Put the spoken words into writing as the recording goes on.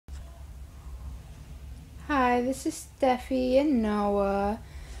Hi, this is Steffi and Noah.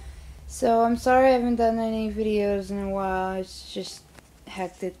 So I'm sorry I haven't done any videos in a while. It's just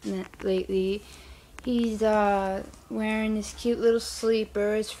hectic lately. He's wearing this cute little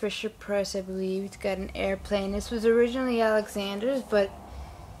sleeper. It's Fisher Price, I believe. It's got an airplane. This was originally Alexander's, but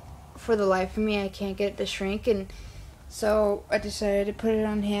for the life of me I can't get it to shrink, and so I decided to put it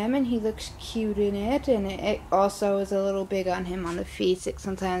on him, and he looks cute in it, and it also is a little big on him on the feet.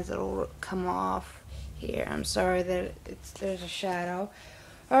 Sometimes it'll come off here. I'm sorry that there's a shadow.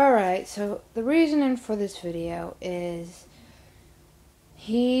 Alright, so the reasoning for this video is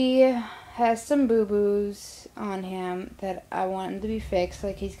he has some boo-boos on him that I want him to be fixed.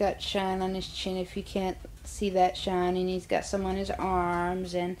 Like, he's got shine on his chin, if you can't see that shine, and he's got some on his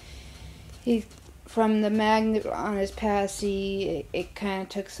arms, and he's from the magnet on his passy, it kind of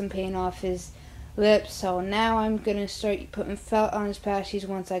took some paint off his lips. So now I'm going to start putting felt on his passies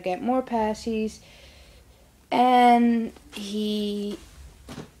once I get more passies. And he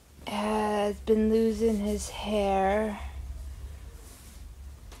has been losing his hair.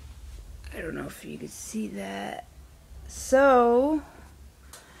 I don't know if you can see that. So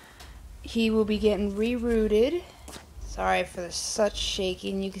he will be getting re-rooted. Sorry for such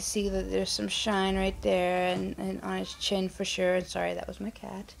shaking. You can see that there's some shine right there, and on his chin for sure. And sorry, that was my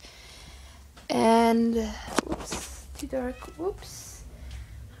cat. And whoops, too dark. Whoops.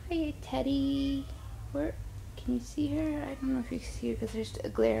 Hi, Teddy. Where can you see her? I don't know if you can see her because there's a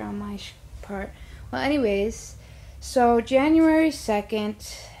glare on my part. Well, anyways, so January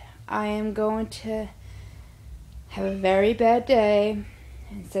 2nd, I am going to have a very bad day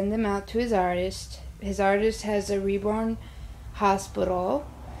and send him out to his artist. His artist has a reborn hospital,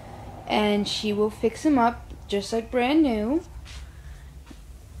 and she will fix him up just like brand new.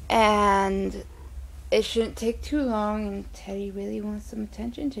 And it shouldn't take too long, and Teddy really wants some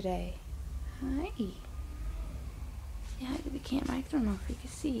attention today. Hi. Say hi to the camera. I don't know if we can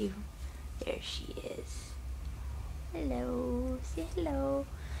see you. There she is. Hello. Say hello.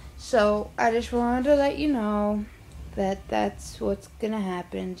 So, I just wanted to let you know that that's what's gonna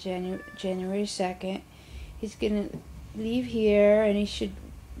happen January 2nd. He's gonna leave here, and he should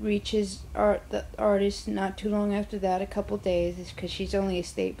reach the artist not too long after that, a couple days, because she's only a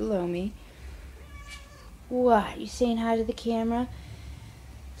state below me. What, you saying hi to the camera?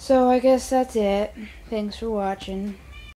 So I guess that's it. Thanks for watching.